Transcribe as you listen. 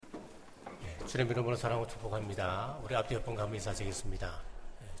주님 이름으로 사랑하고 축복합니다. 우리 앞뒤 옆분 가면 인사드리겠습니다.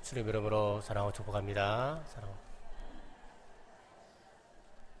 주님 이름으로 사랑하고 축복합니다.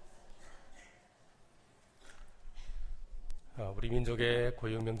 우리 민족의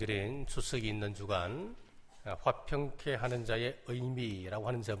고유명절인 추석이 있는 주간 화평케하는 자의 의미라고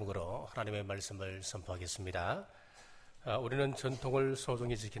하는 제목으로 하나님의 말씀을 선포하겠습니다. 우리는 전통을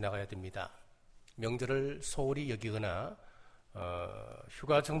소중히 지켜나가야 됩니다. 명절을 소홀히 여기거나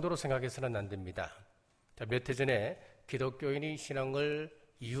휴가 정도로 생각해서는 안 됩니다. 몇 해 전에 기독교인이 신앙을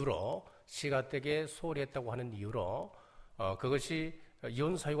이유로 시가되게 소홀히 했다고 하는 이유로 그것이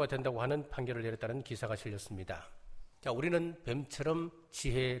이혼 사유가 된다고 하는 판결을 내렸다는 기사가 실렸습니다. 우리는 뱀처럼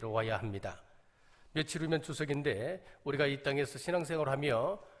지혜로워야 합니다. 며칠 후면 추석인데 우리가 이 땅에서 신앙생활을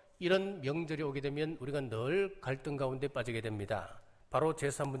하며 이런 명절이 오게 되면 우리가 늘 갈등 가운데 빠지게 됩니다. 바로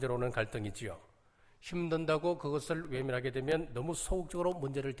재산 문제로 오는 갈등이지요. 힘든다고 그것을 외면하게 되면 너무 소극적으로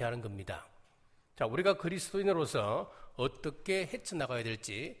문제를 대하는 겁니다. 우리가 그리스도인으로서 어떻게 헤쳐나가야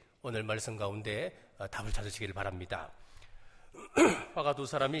될지 오늘 말씀 가운데 답을 찾으시길 바랍니다. 화가 두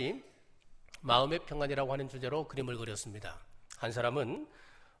사람이 마음의 평안이라고 하는 주제로 그림을 그렸습니다. 한 사람은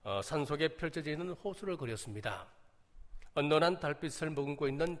산속에 펼쳐져 있는 호수를 그렸습니다. 언덕한 달빛을 머금고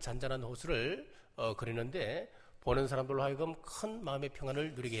있는 잔잔한 호수를 그리는데 보는 사람들로 하여금 큰 마음의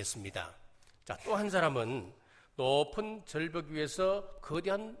평안을 누리게 했습니다. 또 한 사람은 높은 절벽 위에서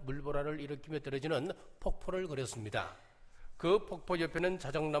거대한 물보라를 일으키며 떨어지는 폭포를 그렸습니다. 그 폭포 옆에는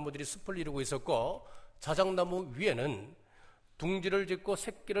자작나무들이 숲을 이루고 있었고 자작나무 위에는 둥지를 짓고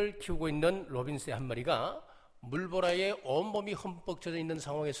새끼를 키우고 있는 로빈새 한 마리가 물보라에 온몸이 흠뻑 젖어 있는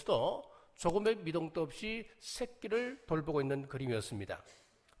상황에서도 조금의 미동도 없이 새끼를 돌보고 있는 그림이었습니다.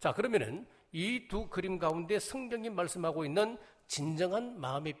 그러면은 이 두 그림 가운데 성경이 말씀하고 있는 진정한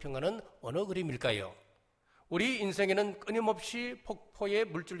마음의 평안은 어느 그림일까요? 우리 인생에는 끊임없이 폭포에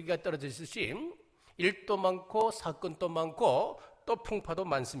물줄기가 떨어져 있듯이 일도 많고 사건도 많고 또 풍파도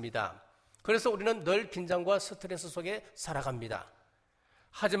많습니다. 그래서 우리는 늘 긴장과 스트레스 속에 살아갑니다.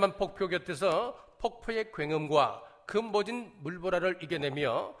 하지만 폭포 곁에서 폭포의 굉음과 그 모진 물보라를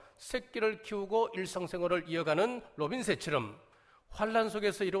이겨내며 새끼를 키우고 일상생활을 이어가는 로빈새처럼 환란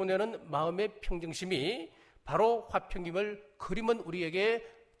속에서 이루어내는 마음의 평정심이 바로 화평임을 그림은 우리에게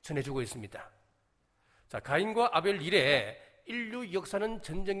전해주고 있습니다. 가인과 아벨 이래 인류 역사는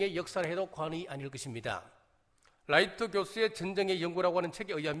전쟁의 역사라 해도 과언이 아닐 것입니다. 라이트 교수의 전쟁의 연구라고 하는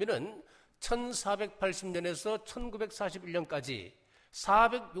책에 의하면 1480년에서 1941년까지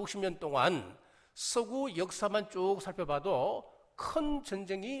 460년 동안 서구 역사만 쭉 살펴봐도 큰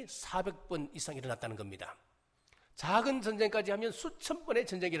전쟁이 400번 이상 일어났다는 겁니다. 작은 전쟁까지 하면 수천 번의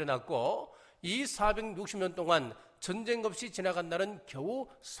전쟁이 일어났고 이 460년 동안 전쟁 없이 지나간 날은 겨우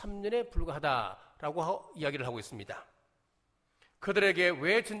 3년에 불과하다라고 이야기를 하고 있습니다. 그들에게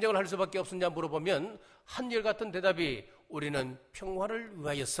왜 전쟁을 할 수밖에 없었냐 물어보면 한결같은 대답이 우리는 평화를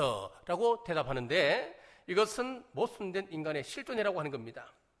위하여서라고 대답하는데 이것은 모순된 인간의 실존이라고 하는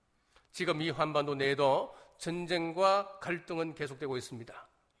겁니다. 지금 이 한반도 내에도 전쟁과 갈등은 계속되고 있습니다.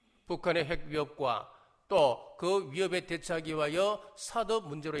 북한의 핵 위협과 또 그 위협에 대처하기 위하여 사드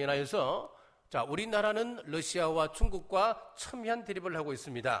문제로 인하여서 우리나라는 러시아와 중국과 첨예한 대립을 하고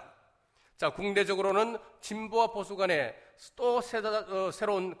있습니다. 국내적으로는 진보와 보수 간에 또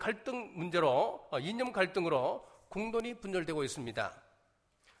새로운 갈등 문제로 이념 갈등으로 국론이 분열되고 있습니다.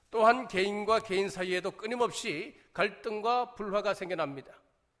 또한 개인과 개인 사이에도 끊임없이 갈등과 불화가 생겨납니다.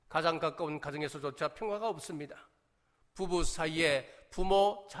 가장 가까운 가정에서조차 평화가 없습니다. 부부 사이에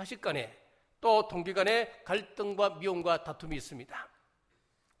부모, 자식 간에 또 동기 간에 갈등과 미움과 다툼이 있습니다.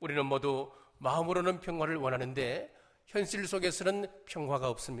 우리는 모두 마음으로는 평화를 원하는데 현실 속에서는 평화가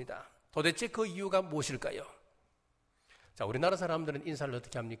없습니다. 도대체 그 이유가 무엇일까요? 우리나라 사람들은 인사를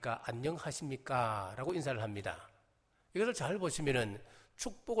어떻게 합니까? 안녕하십니까? 라고 인사를 합니다. 이것을 잘 보시면은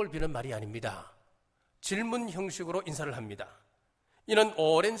축복을 비는 말이 아닙니다. 질문 형식으로 인사를 합니다. 이는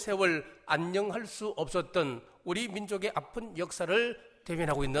오랜 세월 안녕할 수 없었던 우리 민족의 아픈 역사를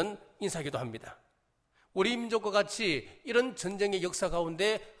대변하고 있는 인사이기도 합니다. 우리 민족과 같이 이런 전쟁의 역사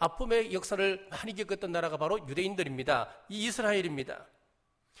가운데 아픔의 역사를 많이 겪었던 나라가 바로 유대인들입니다. 이 이스라엘입니다.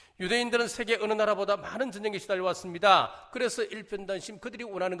 유대인들은 세계 어느 나라보다 많은 전쟁에 시달려왔습니다. 그래서 일편단심 그들이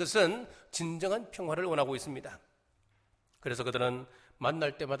원하는 것은 진정한 평화를 원하고 있습니다. 그래서 그들은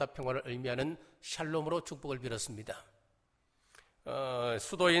만날 때마다 평화를 의미하는 샬롬으로 축복을 빌었습니다.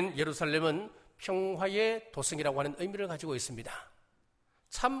 수도인 예루살렘은 평화의 도성이라고 하는 의미를 가지고 있습니다.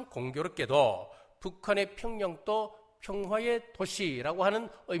 참 공교롭게도 북한의 평양도 평화의 도시라고 하는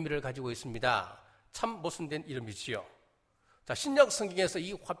의미를 가지고 있습니다. 참 모순된 이름이지요. 신약 성경에서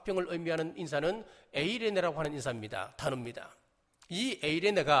이 화평을 의미하는 인사는 에이레네라고 하는 인사입니다. 단어입니다. 이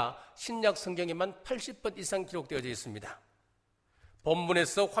에이레네가 신약 성경에만 80번 이상 기록되어져 있습니다.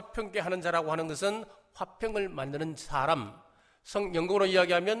 본문에서 화평케 하는 자라고 하는 것은 화평을 만드는 사람, 영국어로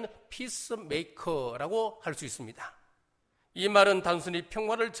이야기하면 피스메이커라고 할 수 있습니다. 이 말은 단순히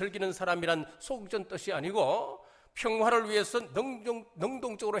평화를 즐기는 사람이란 소극적인 뜻이 아니고 평화를 위해서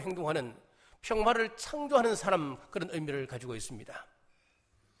능동적으로 행동하는, 평화를 창조하는 사람, 그런 의미를 가지고 있습니다.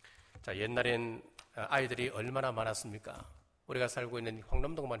 자, 옛날엔 아이들이 얼마나 많았습니까? 우리가 살고 있는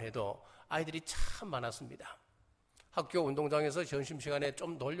황남동만 해도 아이들이 참 많았습니다. 학교 운동장에서 점심시간에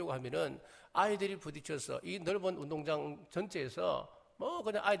좀 놀려고 하면은 아이들이 부딪혀서 이 넓은 운동장 전체에서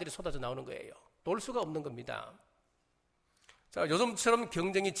그냥 아이들이 쏟아져 나오는 거예요. 놀 수가 없는 겁니다. 자, 요즘처럼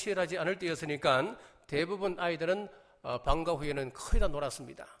경쟁이 치열하지 않을 때였으니까 대부분 아이들은 방과 후에는 거의 다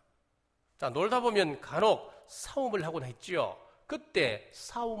놀았습니다. 자, 놀다 보면 간혹 싸움을 하곤 했지요. 그때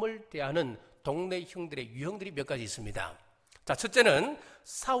싸움을 대하는 동네 형들의 유형들이 몇 가지 있습니다. 자, 첫째는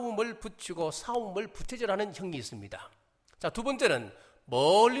싸움을 붙이고 싸움을 부채질하는 형이 있습니다. 자, 두 번째는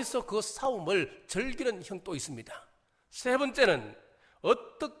멀리서 그 싸움을 즐기는 형 또 있습니다. 세 번째는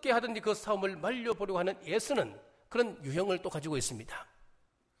어떻게 하든지 그 싸움을 말려보려고 하는 애쓰는 그런 유형을 또 가지고 있습니다.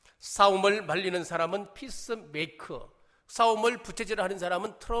 싸움을 말리는 사람은 피스메이커, 싸움을 부채질하는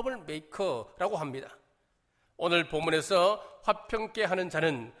사람은 트러블 메이커라고 합니다. 오늘 본문에서 화평케 하는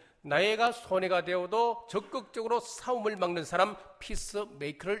자는 나이가 손해가 되어도 적극적으로 싸움을 막는 사람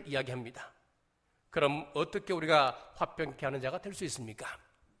피스메이커를 이야기합니다. 그럼 어떻게 우리가 화평케 하는 자가 될 수 있습니까?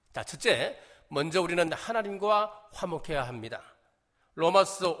 자, 첫째, 먼저 우리는 하나님과 화목해야 합니다.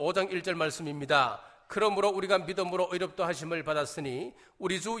 로마서 5장 1절 말씀입니다. 그러므로 우리가 믿음으로 의롭다 하심을 받았으니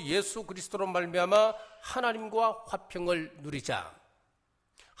우리 주 예수 그리스도로 말미암아 하나님과 화평을 누리자.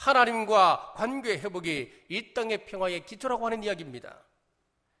 하나님과 관계 회복이 이 땅의 평화의 기초라고 하는 이야기입니다.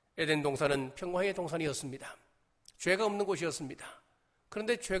 에덴 동산은 평화의 동산이었습니다. 죄가 없는 곳이었습니다.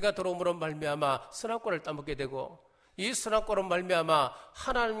 그런데 죄가 들어옴으로 말미암아 선악과를 따먹게 되고 이 선악과로 말미암아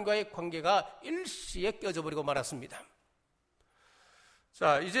하나님과의 관계가 일시에 깨어져 버리고 말았습니다.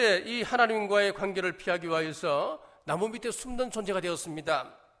 자, 이제 이 하나님과의 관계를 피하기 위해서 나무 밑에 숨는 존재가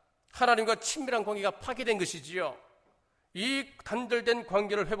되었습니다. 하나님과 친밀한 관계가 파괴된 것이지요. 이 단절된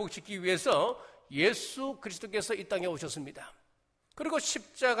관계를 회복시키기 위해서 예수 그리스도께서 이 땅에 오셨습니다. 그리고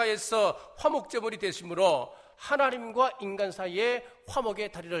십자가에서 화목제물이 되심으로 하나님과 인간 사이에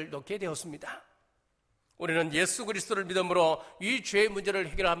화목의 다리를 놓게 되었습니다. 우리는 예수 그리스도를 믿음으로 이 죄의 문제를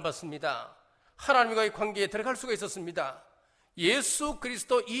해결 안 받습니다. 하나님과의 관계에 들어갈 수가 있었습니다. 예수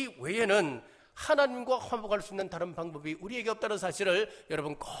그리스도 이 외에는 하나님과 화목할 수 있는 다른 방법이 우리에게 없다는 사실을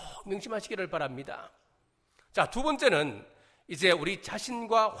여러분 꼭 명심하시기를 바랍니다. 자, 두 번째는 이제 우리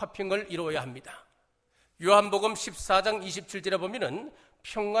자신과 화평을 이루어야 합니다. 요한복음 14장 27절에 보면은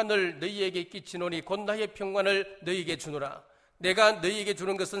평안을 너희에게 끼치노니 곧 나의 평안을 너희에게 주노라. 내가 너희에게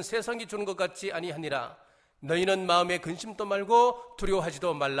주는 것은 세상이 주는 것 같지 아니하니라. 너희는 마음에 근심도 말고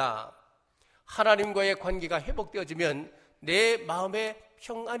두려워하지도 말라. 하나님과의 관계가 회복되어지면 내 마음에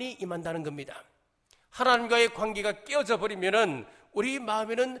평안이 임한다는 겁니다. 하나님과의 관계가 깨어져 버리면은 우리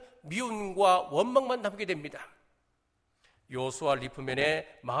마음에는 미움과 원망만 남게 됩니다. 요수아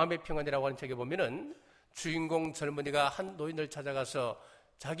리프맨의 마음의 평안이라고 하는 책에 보면은 주인공 젊은이가 한 노인을 찾아가서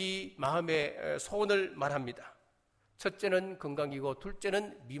자기 마음의 소원을 말합니다. 첫째는 건강이고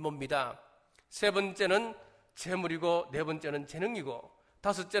둘째는 미모입니다. 세 번째는 재물이고 네 번째는 재능이고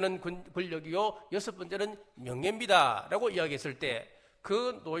다섯째는 권력이요 여섯 번째는 명예입니다 라고 이야기했을 때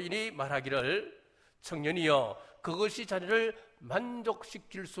그 노인이 말하기를 청년이여 그것이 자네를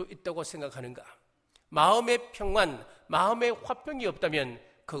만족시킬 수 있다고 생각하는가? 마음의 평안, 마음의 화평이 없다면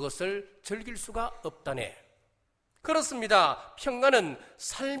그것을 즐길 수가 없다네. 그렇습니다. 평안은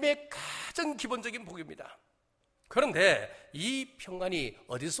삶의 가장 기본적인 복입니다. 그런데 이 평안이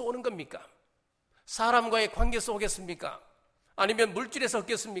어디서 오는 겁니까? 사람과의 관계에서 오겠습니까? 아니면 물질에서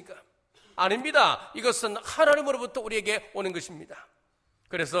얻겠습니까? 아닙니다. 이것은 하나님으로부터 우리에게 오는 것입니다.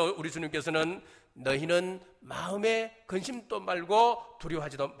 그래서 우리 주님께서는 너희는 마음에 근심도 말고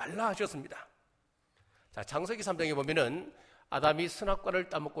두려워하지도 말라 하셨습니다. 자, 창세기 3장에 보면은 아담이 선악과를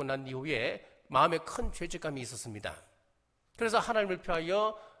따먹고 난 이후에 마음에 큰 죄책감이 있었습니다. 그래서 하나님을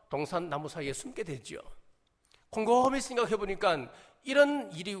피하여 동산 나무 사이에 숨게 되지요. 곰곰이 생각해 보니까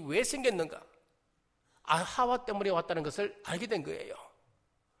이런 일이 왜 생겼는가? 하와 때문에 왔다는 것을 알게 된 거예요.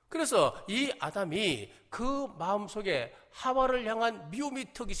 그래서 이 아담이 그 마음속에 하와를 향한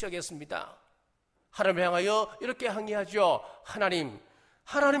미움이 터기 시작했습니다. 하나님을 향하여 이렇게 항의하죠.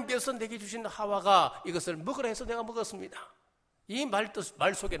 하나님께서 내게 주신 하와가 이것을 먹으라 해서 내가 먹었습니다. 이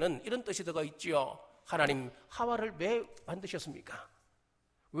말 속에는 이런 뜻이 들어가 있지요. 하나님, 하와를 왜 만드셨습니까?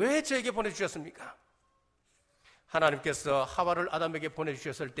 왜 저에게 보내주셨습니까? 하나님께서 하와를 아담에게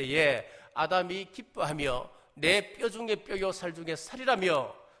보내주셨을 때에 아담이 기뻐하며 내 뼈 중에 뼈요 살 중에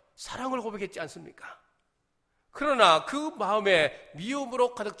살이라며 사랑을 고백했지 않습니까? 그러나 그 마음에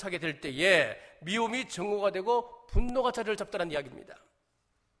미움으로 가득 차게 될 때에 미움이 증오가 되고 분노가 자리를 잡더라는 이야기입니다.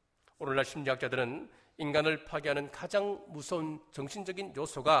 오늘날 심리학자들은 인간을 파괴하는 가장 무서운 정신적인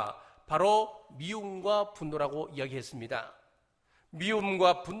요소가 바로 미움과 분노라고 이야기했습니다.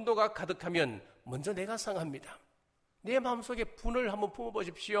 미움과 분노가 가득하면 먼저 내가 상합니다. 내 마음속에 분을 한번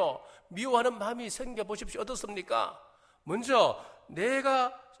품어보십시오. 미워하는 마음이 생겨보십시오. 어떻습니까? 먼저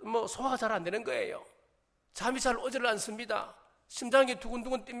내가 소화가 잘 안 되는 거예요. 잠이 잘 오지를 않습니다. 심장이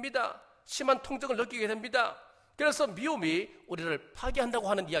두근두근 뜁니다. 심한 통증을 느끼게 됩니다. 그래서 미움이 우리를 파괴한다고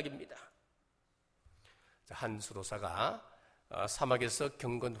하는 이야기입니다. 한 수도사가 사막에서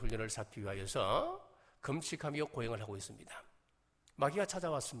경건 훈련을 쌓기 위하여서 금식하며 고행을 하고 있습니다. 마귀가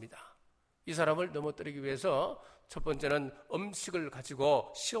찾아왔습니다. 이 사람을 넘어뜨리기 위해서 첫 번째는 음식을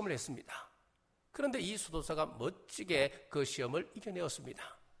가지고 시험을 했습니다. 그런데 이 수도사가 멋지게 그 시험을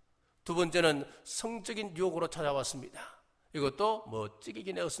이겨내었습니다. 두 번째는 성적인 유혹으로 찾아왔습니다. 이것도 멋지게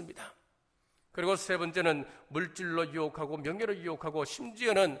이겨내었습니다. 그리고 세 번째는 물질로 유혹하고 명예로 유혹하고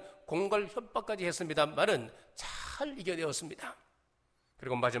심지어는 공갈 협박까지 했습니다만은 잘 이겨내었습니다.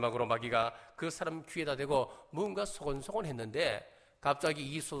 그리고 마지막으로 마귀가 그 사람 귀에다 대고 뭔가 소곤소곤 했는데 갑자기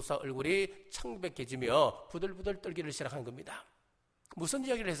이 수도사 얼굴이 창백해지며 부들부들 떨기를 시작한 겁니다. 무슨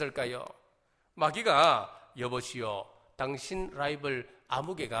이야기를 했을까요? 마귀가 여보시오, 당신 라이벌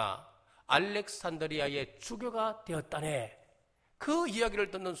아무개가 알렉산드리아의 주교가 되었다네. 그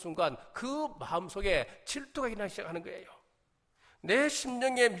이야기를 듣는 순간 그 마음속에 질투가 일어나기 시작하는 거예요. 내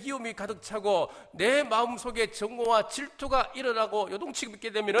심령에 미움이 가득 차고 내 마음속에 정오와 질투가 일어나고 요동치고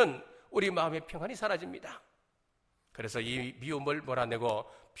있게 되면 우리 마음의 평안이 사라집니다. 그래서 이 미움을 몰아내고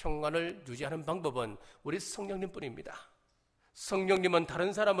평안을 유지하는 방법은 우리 성령님뿐입니다. 성령님은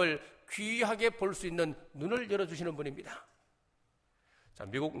다른 사람을 귀하게 볼 수 있는 눈을 열어주시는 분입니다. 자,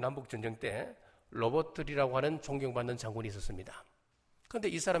 미국 남북전쟁 때 로버트리라고 하는 존경받는 장군이 있었습니다. 그런데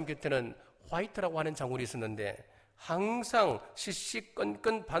이 사람 곁에는 화이트라고 하는 장군이 있었는데 항상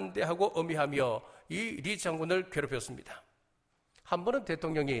시시건건 반대하고 엄히하며 이 리 장군을 괴롭혔습니다. 한 번은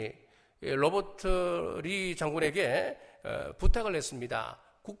대통령이 로버트 리 장군에게 부탁을 했습니다.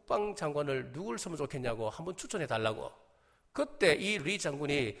 국방장관을 누굴 쓰면 좋겠냐고 한번 추천해 달라고. 그때 이 리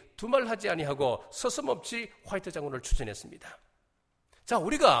장군이 두말하지 아니하고 서슴없이 화이트 장군을 추천했습니다. 자,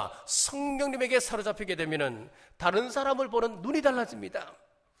 우리가 성령님에게 사로잡히게 되면은 다른 사람을 보는 눈이 달라집니다.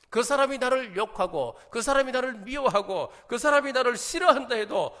 그 사람이 나를 욕하고 그 사람이 나를 미워하고 그 사람이 나를 싫어한다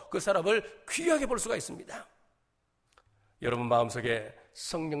해도 그 사람을 귀하게 볼 수가 있습니다. 여러분 마음속에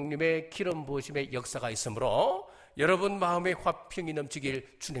성령님의 기름 부으심의 역사가 있으므로 여러분 마음에 화평이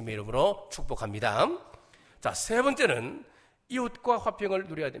넘치길 주님의 이름으로 축복합니다. 자, 세 번째는 이웃과 화평을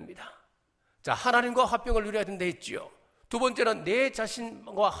누려야 됩니다. 자, 하나님과 화평을 누려야 된다 했지요. 두 번째는 내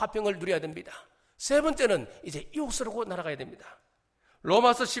자신과 화평을 누려야 됩니다. 세 번째는 이제 이웃으로 나아가야 됩니다.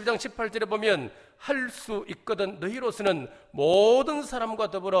 로마서 12장 18절에 보면 할 수 있거든 너희로서는 모든 사람과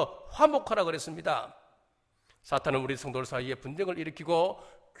더불어 화목하라 그랬습니다. 사탄은 우리 성도들 사이에 분쟁을 일으키고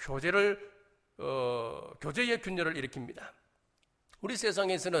교제의 균열을 일으킵니다. 우리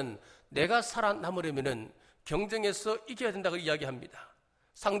세상에서는 내가 살아남으려면 경쟁에서 이겨야 된다고 이야기합니다.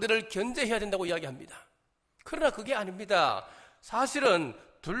 상대를 견제해야 된다고 이야기합니다. 그러나 그게 아닙니다. 사실은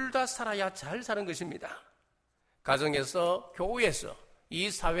둘 다 살아야 잘 사는 것입니다. 가정에서, 교회에서, 이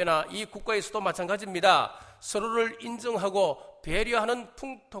사회나 이 국가에서도 마찬가지입니다. 서로를 인정하고 배려하는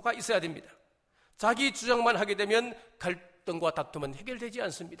풍토가 있어야 됩니다. 자기 주장만 하게 되면 갈등과 다툼은 해결되지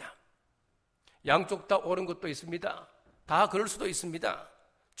않습니다. 양쪽 다 옳은 것도 있습니다. 다 그럴 수도 있습니다.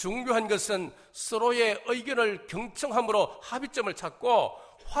 중요한 것은 서로의 의견을 경청함으로 합의점을 찾고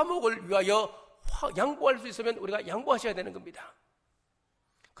화목을 위하여 양보할 수 있으면 우리가 양보하셔야 되는 겁니다.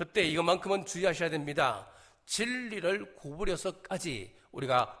 그때 이것만큼은 주의하셔야 됩니다. 진리를 구부려서까지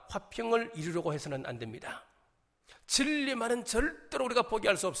우리가 화평을 이루려고 해서는 안 됩니다. 진리만은 절대로 우리가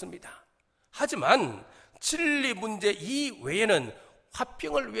포기할 수 없습니다. 하지만 진리 문제 이외에는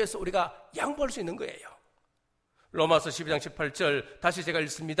화평을 위해서 우리가 양보할 수 있는 거예요. 로마서 12장 18절 다시 제가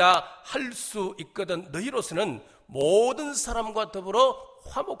읽습니다. 할 수 있거든 너희로서는 모든 사람과 더불어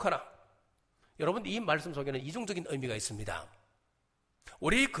화목하라. 여러분, 이 말씀 속에는 이중적인 의미가 있습니다.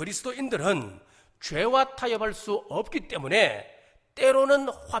 우리 그리스도인들은 죄와 타협할 수 없기 때문에 때로는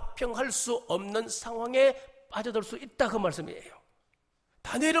화평할 수 없는 상황에 빠져들 수 있다, 그 말씀이에요.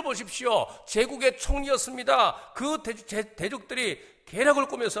 다니엘을 보십시오. 제국의 총리였습니다. 그 대적들이 계략을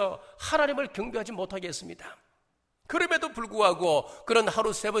꾸며서 하나님을 경배하지 못하게 했습니다. 그럼에도 불구하고 그런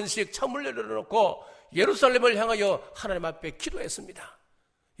하루 3번씩 찬물 내려놓고 예루살렘을 향하여 하나님 앞에 기도했습니다.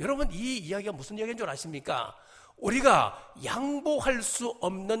 여러분, 이 이야기가 무슨 이야기인 줄 아십니까? 우리가 양보할 수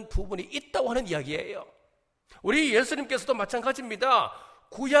없는 부분이 있다고 하는 이야기예요. 우리 예수님께서도 마찬가지입니다.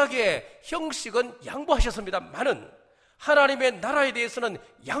 구약의 형식은 양보하셨습니다만은 하나님의 나라에 대해서는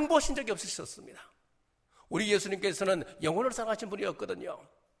양보하신 적이 없으셨습니다. 우리 예수님께서는 영혼을 사랑하신 분이었거든요.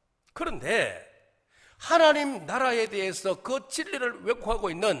 그런데 하나님 나라에 대해서 그 진리를 왜곡하고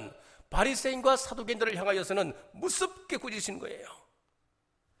있는 바리새인과 사두개인들을 향하여서는 무섭게 꾸짖으신 거예요.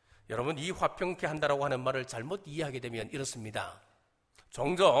 여러분, 이 화평케 한다라고 하는 말을 잘못 이해하게 되면 이렇습니다.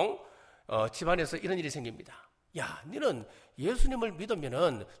 종종 집안에서 이런 일이 생깁니다. 야, 너는 예수님을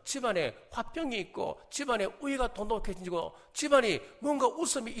믿으면은 집안에 화평이 있고 집안에 우애가 돈독해지고 집안이 뭔가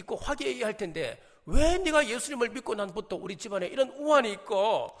웃음이 있고 화기애애할 할 텐데 왜 네가 예수님을 믿고 난부터 우리 집안에 이런 우환이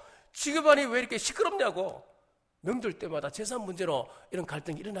있고 집안이 왜 이렇게 시끄럽냐고. 명절 때마다 재산 문제로 이런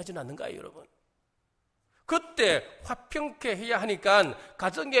갈등이 일어나지는 않는가요, 여러분? 그때 화평케 해야 하니까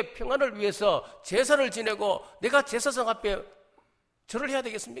가정의 평안을 위해서 제사를 지내고 내가 제사상 앞에 절을 해야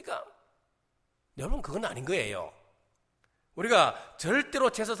되겠습니까? 여러분, 그건 아닌 거예요. 우리가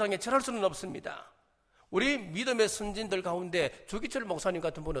절대로 제사상에 절할 수는 없습니다. 우리 믿음의 선진들 가운데 조기철 목사님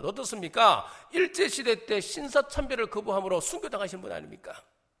같은 분은 어떻습니까? 일제시대 때 신사참배를 거부함으로 순교당하신 분 아닙니까?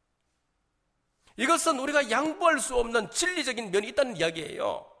 이것은 우리가 양보할 수 없는 진리적인 면이 있다는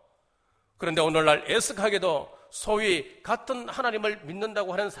이야기예요. 그런데 오늘날 애석하게도 소위 같은 하나님을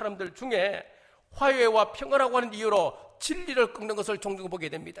믿는다고 하는 사람들 중에 화해와 평화라고 하는 이유로 진리를 꺾는 것을 종종 보게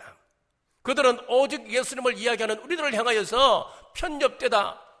됩니다. 그들은 오직 예수님을 이야기하는 우리들을 향하여서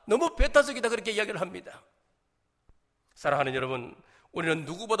편협되다, 너무 배타적이다 그렇게 이야기를 합니다. 사랑하는 여러분, 우리는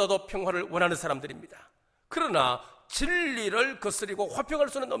누구보다도 평화를 원하는 사람들입니다. 그러나 진리를 거스리고 화평할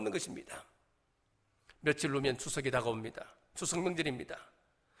수는 없는 것입니다. 며칠 후면 추석이 다가옵니다. 추석 명절입니다.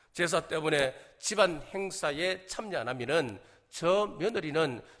 제사 때문에 집안 행사에 참여 안 하면은 저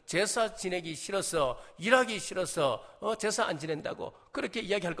며느리는 제사 지내기 싫어서 일하기 싫어서 제사 안 지낸다고 그렇게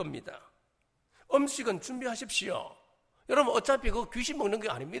이야기할 겁니다. 음식은 준비하십시오. 여러분, 어차피 그거 귀신 먹는 게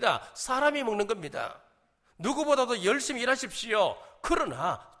아닙니다. 사람이 먹는 겁니다. 누구보다도 열심히 일하십시오.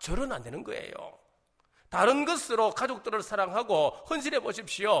 그러나 절은 안 되는 거예요. 다른 것으로 가족들을 사랑하고 헌신해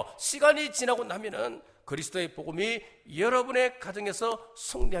보십시오. 시간이 지나고 나면은 그리스도의 복음이 여러분의 가정에서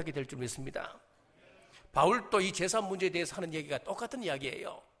승리하게 될 줄 믿습니다. 바울도 이 제사 문제에 대해서 하는 얘기가 똑같은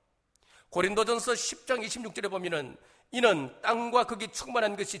이야기예요. 고린도전서 10장 26절에 보면은 이는 땅과 거기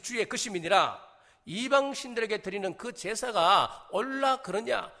충만한 것이 주의 것임이니라. 이방신들에게 드리는 그 제사가 옳라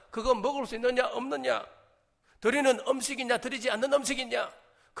그러냐, 그거 먹을 수 있느냐 없느냐, 드리는 음식이냐 드리지 않는 음식이냐,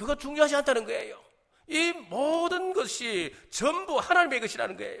 그거 중요하지 않다는 거예요. 이 모든 것이 전부 하나님의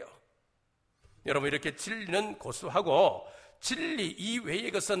것이라는 거예요. 여러분, 이렇게 진리는 고수하고 진리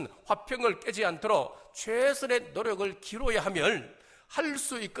이외의 것은 화평을 깨지 않도록 최선의 노력을 기울여야 하면 할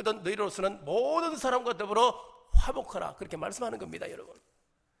수 있거든 너희로서는 모든 사람과 더불어 화목하라 그렇게 말씀하는 겁니다. 여러분,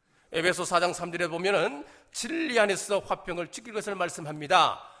 에베소 4장 3절에 보면은 진리 안에서 화평을 지킬 것을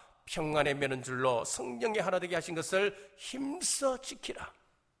말씀합니다. 평안에 매는 줄로 성령이 하나 되게 하신 것을 힘써 지키라.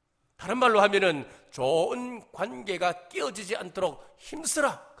 다른 말로 하면은 좋은 관계가 깨어지지 않도록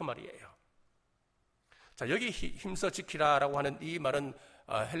힘쓰라 그 말이에요. 자, 여기 힘써 지키라라고 하는 이 말은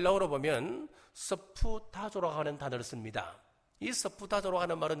헬라어로 보면 서푸다조라고 하는 단어를 씁니다. 이 서푸다조라고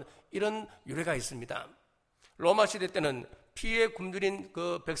하는 말은 이런 유래가 있습니다. 로마 시대 때는 피에 굶주린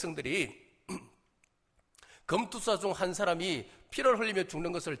그 백성들이 검투사 중 한 사람이 피를 흘리며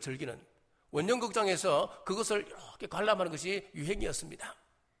죽는 것을 즐기는 원정극장에서 그것을 이렇게 관람하는 것이 유행이었습니다.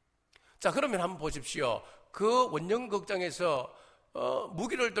 자, 그러면 한번 보십시오. 그 원정극장에서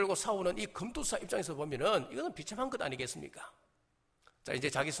무기를 들고 싸우는 이 검투사 입장에서 보면은 이거는 비참한 것 아니겠습니까? 자, 이제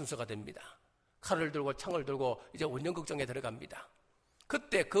자기 순서가 됩니다. 칼을 들고 창을 들고 이제 원정극장에 들어갑니다.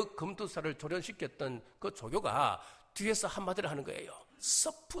 그때 그 검투사를 조련시켰던 그 조교가 뒤에서 한마디를 하는 거예요.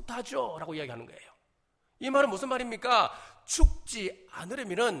 서푸다조라고 이야기하는 거예요. 이 말은 무슨 말입니까? 죽지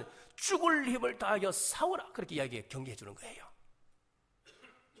않으려면은 죽을 힘을 다하여 싸우라 그렇게 경계해 주는 거예요.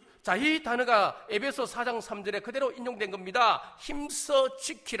 자, 이 단어가 에베소 4장 3절에 그대로 인용된 겁니다. 힘써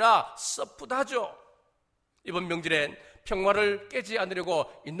지키라 서푸다조. 이번 명절엔 평화를 깨지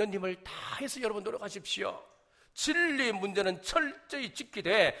않으려고 있는 힘을 다해서 여러분 노력하십시오. 진리 문제는 철저히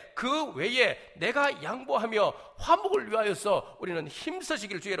지키되 그 외에 내가 양보하며 화목을 위하여서 우리는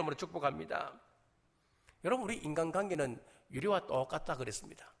힘쓰시기를 주의 이름으로 축복합니다. 여러분, 우리 인간관계는 유리와 똑같다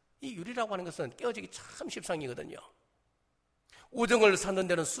그랬습니다. 이 유리라고 하는 것은 깨어지기 참 십상이거든요. 우정을 쌓는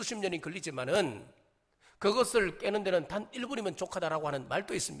데는 수십 년이 걸리지만은 그것을 깨는 데는 단 1분이면 족하다라고 하는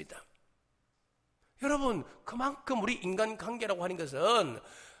말도 있습니다. 여러분, 그만큼 우리 인간관계라고 하는 것은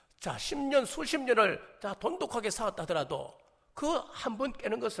자, 10년, 수십 년을 돈독하게 살았다 하더라도 그 한 번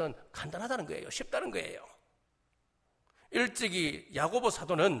깨는 것은 간단하다는 거예요. 쉽다는 거예요. 일찍이 야고보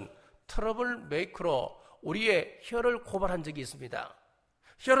사도는 트러블 메이커로 우리의 혀를 고발한 적이 있습니다.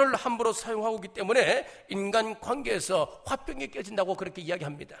 혀를 함부로 사용하고 있기 때문에 인간 관계에서 화평이 깨진다고 그렇게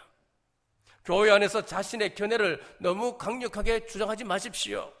이야기합니다. 교회 안에서 자신의 견해를 너무 강력하게 주장하지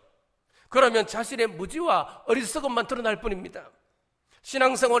마십시오. 그러면 자신의 무지와 어리석음만 드러날 뿐입니다.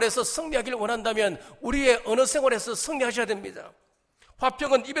 신앙생활에서 승리하기를 원한다면 우리의 언어 생활에서 승리하셔야 됩니다.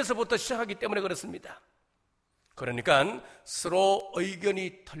 화평은 입에서부터 시작하기 때문에 그렇습니다. 그러니까 서로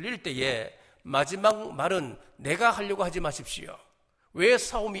의견이 틀릴 때에 마지막 말은 내가 하려고 하지 마십시오. 왜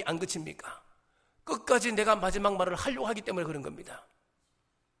싸움이 안 그칩니까? 끝까지 내가 마지막 말을 하려고 하기 때문에 그런 겁니다.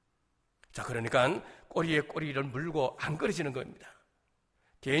 자, 그러니까 꼬리에 꼬리를 물고 안 그러지는 겁니다.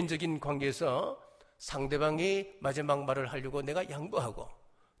 개인적인 관계에서 상대방이 마지막 말을 하려고 내가 양보하고,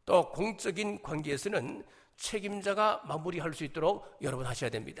 또 공적인 관계에서는 책임자가 마무리할 수 있도록 여러분 하셔야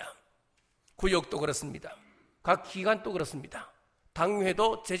됩니다. 구역도 그렇습니다. 각 기관도 그렇습니다.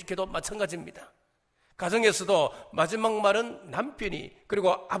 당회도 재직회도 마찬가지입니다. 가정에서도 마지막 말은 남편이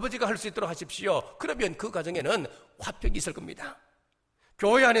그리고 아버지가 할 수 있도록 하십시오. 그러면 그 가정에는 화평이 있을 겁니다.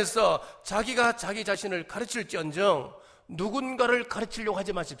 교회 안에서 자기가 자기 자신을 가르칠지언정 누군가를 가르치려고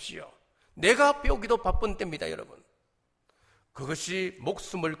하지 마십시오. 내가 배우기도 바쁜 때입니다, 여러분. 그것이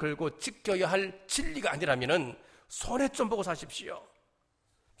목숨을 걸고 지켜야 할 진리가 아니라면 손해 좀 보고 사십시오.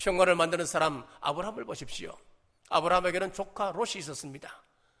 평화를 만드는 사람 아브라함을 보십시오. 아브라함에게는 조카 롯이 있었습니다.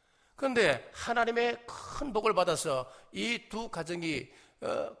 그런데 하나님의 큰 복을 받아서 이 두 가정이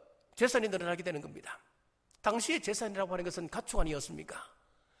재산이 늘어나게 되는 겁니다. 당시에 재산이라고 하는 것은 가축 아니었습니까?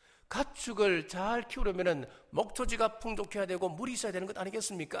 가축을 잘 키우려면 목초지가 풍족해야 되고 물이 있어야 되는 것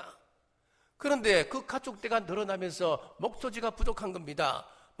아니겠습니까? 그런데 그 가축대가 늘어나면서 목초지가 부족한 겁니다.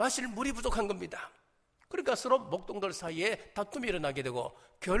 마실 물이 부족한 겁니다. 그러니까 서로 목동들 사이에 다툼이 일어나게 되고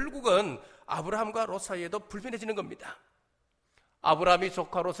결국은 아브라함과 롯 사이에도 불편해지는 겁니다. 아브라함이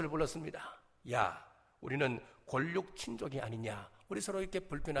조카 롯을 불렀습니다. 야, 우리는 권력 친족이 아니냐. 우리 서로 이렇게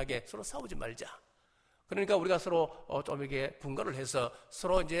불편하게 서로 싸우지 말자. 그러니까 우리가 서로 좀 이렇게 분가를 해서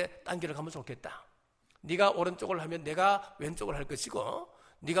서로 이제 딴 길을 가면 좋겠다. 네가 오른쪽을 하면 내가 왼쪽을 할 것이고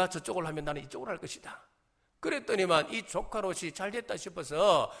네가 저쪽을 하면 나는 이쪽을 할 것이다. 그랬더니만 이 조카 롯이 잘 됐다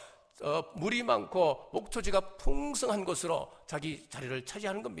싶어서 물이 많고 목초지가 풍성한 곳으로 자기 자리를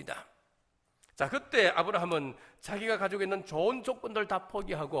차지하는 겁니다. 자, 그때 아브라함은 자기가 가지고 있는 좋은 조건들 다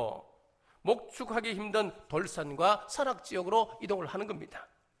포기하고 목축하기 힘든 돌산과 산악지역으로 이동을 하는 겁니다.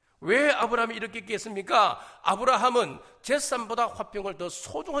 왜 아브라함이 이렇게 했겠습니까? 아브라함은 재산보다 화평을 더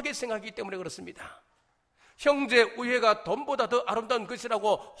소중하게 생각하기 때문에 그렇습니다. 형제 우애가 돈보다 더 아름다운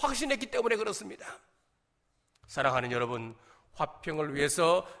것이라고 확신했기 때문에 그렇습니다. 사랑하는 여러분, 화평을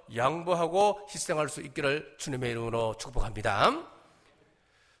위해서 양보하고 희생할 수 있기를 주님의 이름으로 축복합니다.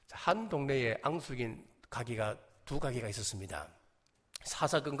 한 동네에 앙숙인 가게가 두 가게가 있었습니다.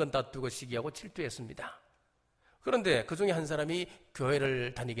 사사건건 다투고 시기하고 질투했습니다. 그런데 그 중에 한 사람이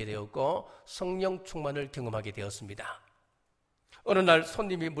교회를 다니게 되었고 성령 충만을 경험하게 되었습니다. 어느 날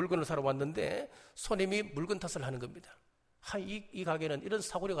손님이 물건을 사러 왔는데 손님이 물건 탓을 하는 겁니다. 이 가게는 이런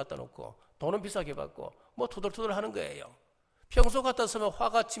사고를 갖다 놓고 돈은 비싸게 받고 뭐 투덜투덜 하는 거예요. 평소 같았으면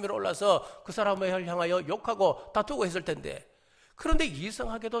화가 치밀어 올라서 그 사람을 향하여 욕하고 다투고 했을 텐데, 그런데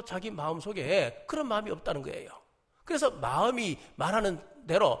이상하게도 자기 마음속에 그런 마음이 없다는 거예요. 그래서 마음이 말하는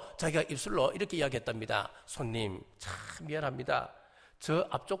대로 자기가 입술로 이렇게 이야기했답니다. 손님, 참 미안합니다. 저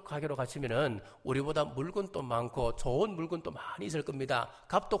앞쪽 가게로 가시면은 우리보다 물건도 많고 좋은 물건도 많이 있을 겁니다.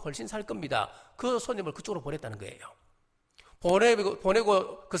 값도 훨씬 살 겁니다. 그 손님을 그쪽으로 보냈다는 거예요.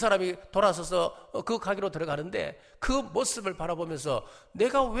 보내고 그 사람이 돌아서서 그 가게로 들어가는데 그 모습을 바라보면서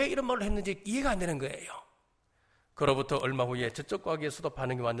내가 왜 이런 말을 했는지 이해가 안 되는 거예요. 그로부터 얼마 후에 저쪽 가게에서도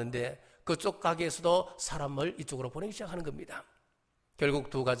반응이 왔는데 그쪽 가게에서도 사람을 이쪽으로 보내기 시작하는 겁니다. 결국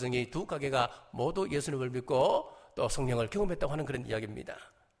두 가게가 모두 예수님을 믿고 또 성령을 경험했다고 하는 그런 이야기입니다.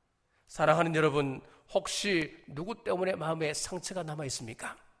 사랑하는 여러분, 혹시 누구 때문에 마음에 상처가 남아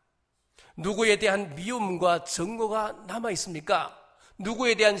있습니까? 누구에 대한 미움과 증오가 남아 있습니까?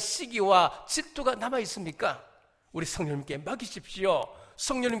 누구에 대한 시기와 질투가 남아 있습니까? 우리 성령님께 맡기십시오.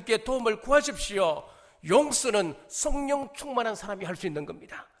 성령님께 도움을 구하십시오. 용서는 성령 충만한 사람이 할 수 있는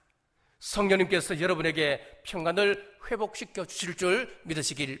겁니다. 성령님께서 여러분에게 평안을 회복시켜 주실 줄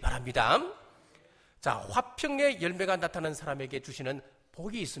믿으시길 바랍니다. 자, 화평의 열매가 나타난 사람에게 주시는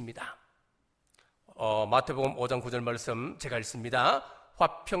복이 있습니다. 마태복음 5장 9절 말씀 제가 읽습니다.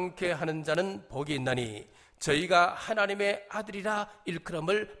 화평케 하는 자는 복이 있나니 저희가 하나님의 아들이라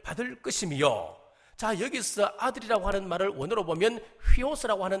일컬음을 받을 것이며. 자, 여기서 아들이라고 하는 말을 원어로 보면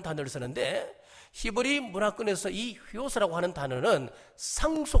휘오스라고 하는 단어를 쓰는데, 히브리 문화권에서 이 휘오스라고 하는 단어는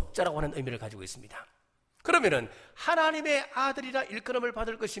상속자라고 하는 의미를 가지고 있습니다. 그러면은 하나님의 아들이라 일컬음을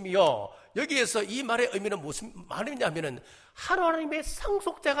받을 것이며, 여기에서 이 말의 의미는 무슨 말이냐면은 하나님의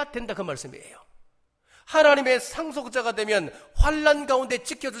상속자가 된다, 그 말씀이에요. 하나님의 상속자가 되면 환난 가운데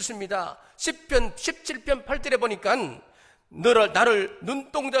지켜주십니다. 시편 17편 8절에 보니까 나를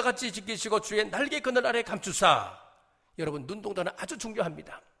눈동자같이 지키시고 주의 날개 그늘 아래 감추사. 여러분, 눈동자는 아주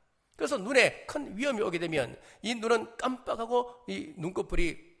중요합니다. 그래서 눈에 큰 위험이 오게 되면 이 눈은 깜빡하고 이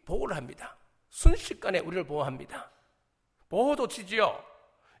눈꺼풀이 보호를 합니다. 순식간에 우리를 보호합니다. 보호도 치지요.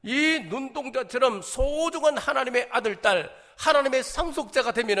 이 눈동자처럼 소중한 하나님의 아들, 딸, 하나님의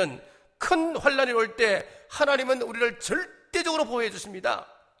상속자가 되면은 큰 환난이 올 때 하나님은 우리를 절대적으로 보호해 주십니다.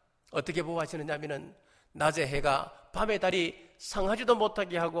 어떻게 보호하시느냐 하면은 낮의 해가 밤의 달이 상하지도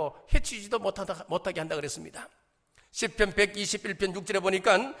못하게 하고 해치지도 못하게 한다 그랬습니다. 시편 121편 6절에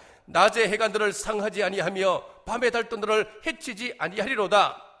보니까 낮의 해가 너를 상하지 아니하며 밤의 달도 너를 해치지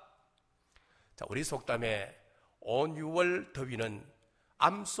아니하리로다. 자, 우리 속담에 온 6월 더위는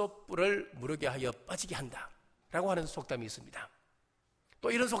암소뿔을 무르게 하여 빠지게 한다 라고 하는 속담이 있습니다. 또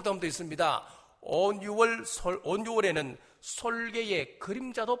이런 속담도 있습니다. 온 6월에는 솔개의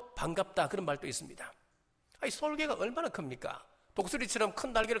그림자도 반갑다, 그런 말도 있습니다. 아니, 솔개가 얼마나 큽니까? 독수리처럼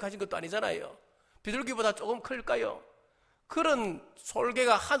큰 날개를 가진 것도 아니잖아요. 비둘기보다 조금 클까요? 그런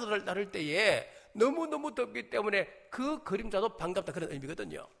솔개가 하늘을 나를 때에 너무너무 덥기 때문에 그 그림자도 반갑다, 그런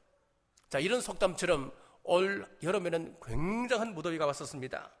의미거든요. 자, 이런 속담처럼 올 여름에는 굉장한 무더위가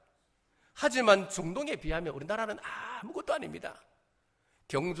왔었습니다. 하지만 중동에 비하면 우리나라는 아무것도 아닙니다.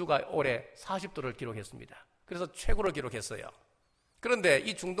 경주가 올해 40도를 기록했습니다. 그래서 최고를 기록했어요. 그런데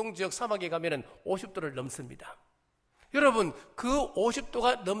이 중동 지역 사막에 가면은 50도를 넘습니다. 여러분, 그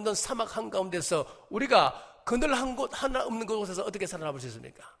 50도가 넘는 사막 한가운데서 우리가 그늘 한 곳 하나 없는 곳에서 어떻게 살아남을 수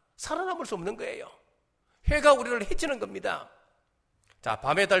있습니까? 살아남을 수 없는 거예요. 해가 우리를 해치는 겁니다. 자,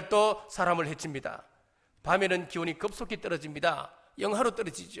 밤의 달도 사람을 해칩니다. 밤에는 기온이 급속히 떨어집니다. 영하로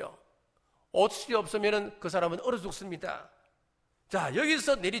떨어지죠. 옷이 없으면 그 사람은 얼어 죽습니다. 자,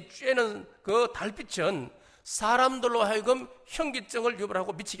 여기서 내리쬐는 그 달빛은 사람들로 하여금 현기증을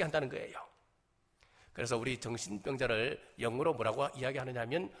유발하고 미치게 한다는 거예요. 그래서 우리 정신병자를 영어로 뭐라고 이야기하느냐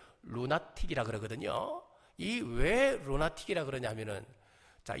하면 루나틱이라 그러거든요. 이 왜 루나틱이라 그러냐면은,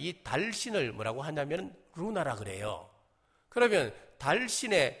 자, 이 달신을 뭐라고 하냐면 루나라 그래요. 그러면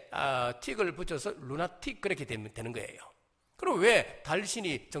달신에 틱을 붙여서 루나틱 그렇게 되는 거예요. 그럼 왜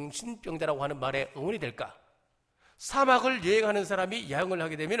달신이 정신병자라고 하는 말에 응원이 될까? 사막을 여행하는 사람이 야영을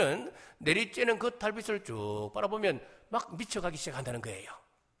하게 되면은 내리쬐는 그 달빛을 쭉 바라보면 막 미쳐가기 시작한다는 거예요.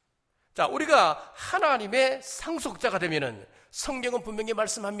 자, 우리가 하나님의 상속자가 되면은 성경은 분명히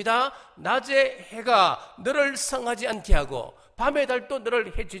말씀합니다. 낮의 해가 너를 상하지 않게 하고 밤의 달도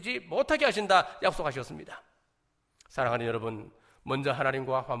너를 해치지 못하게 하신다 약속하셨습니다. 사랑하는 여러분, 먼저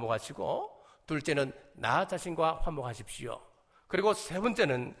하나님과 화목하시고, 둘째는 나 자신과 화목하십시오. 그리고 세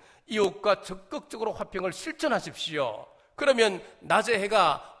번째는 이웃과 적극적으로 화평을 실천하십시오. 그러면 낮의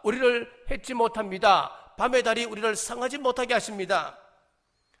해가 우리를 해치 못합니다. 밤의 달이 우리를 상하지 못하게 하십니다.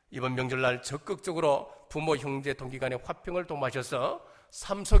 이번 명절날 적극적으로 부모, 형제, 동기 간의 화평을 도모하셔서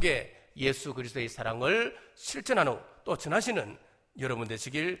삶 속에 예수 그리스도의 사랑을 실천하는, 또 전하시는 여러분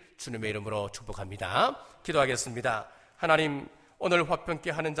되시길 주님의 이름으로 축복합니다. 기도하겠습니다. 하나님, 오늘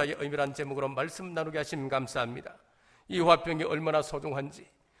화평케 하는 자의 의미란 제목으로 말씀 나누게 하심 감사합니다. 이 화평이 얼마나 소중한지,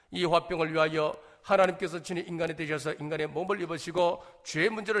 이 화평을 위하여 하나님께서 친히 인간이 되셔서 인간의 몸을 입으시고 죄의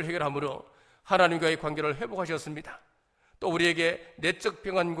문제를 해결함으로 하나님과의 관계를 회복하셨습니다. 또 우리에게 내적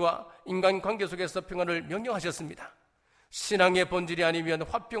평안과 인간관계 속에서 평안을 명령하셨습니다. 신앙의 본질이 아니면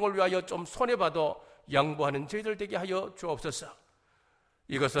화평을 위하여 좀 손해봐도 양보하는 저희들 되게 하여 주옵소서.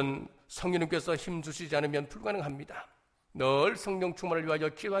 이것은 성령님께서 힘주시지 않으면 불가능합니다. 늘 성령 충만을 위하여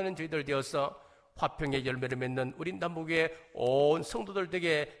기도하는 저희들 되어서 화평의 열매를 맺는 우리 남북의 온 성도들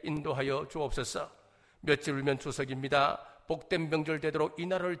되게 인도하여 주옵소서. 며칠 후면 추석입니다. 복된 명절 되도록 이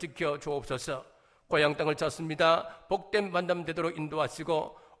나라를 지켜 주옵소서. 고향 땅을 찾습니다. 복된 만남 되도록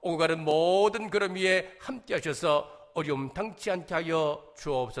인도하시고 오고 가는 모든 걸음 위에 함께 하셔서 어려움 당치 않게 하여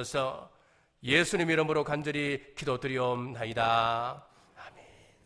주옵소서. 예수님 이름으로 간절히 기도드리옵나이다.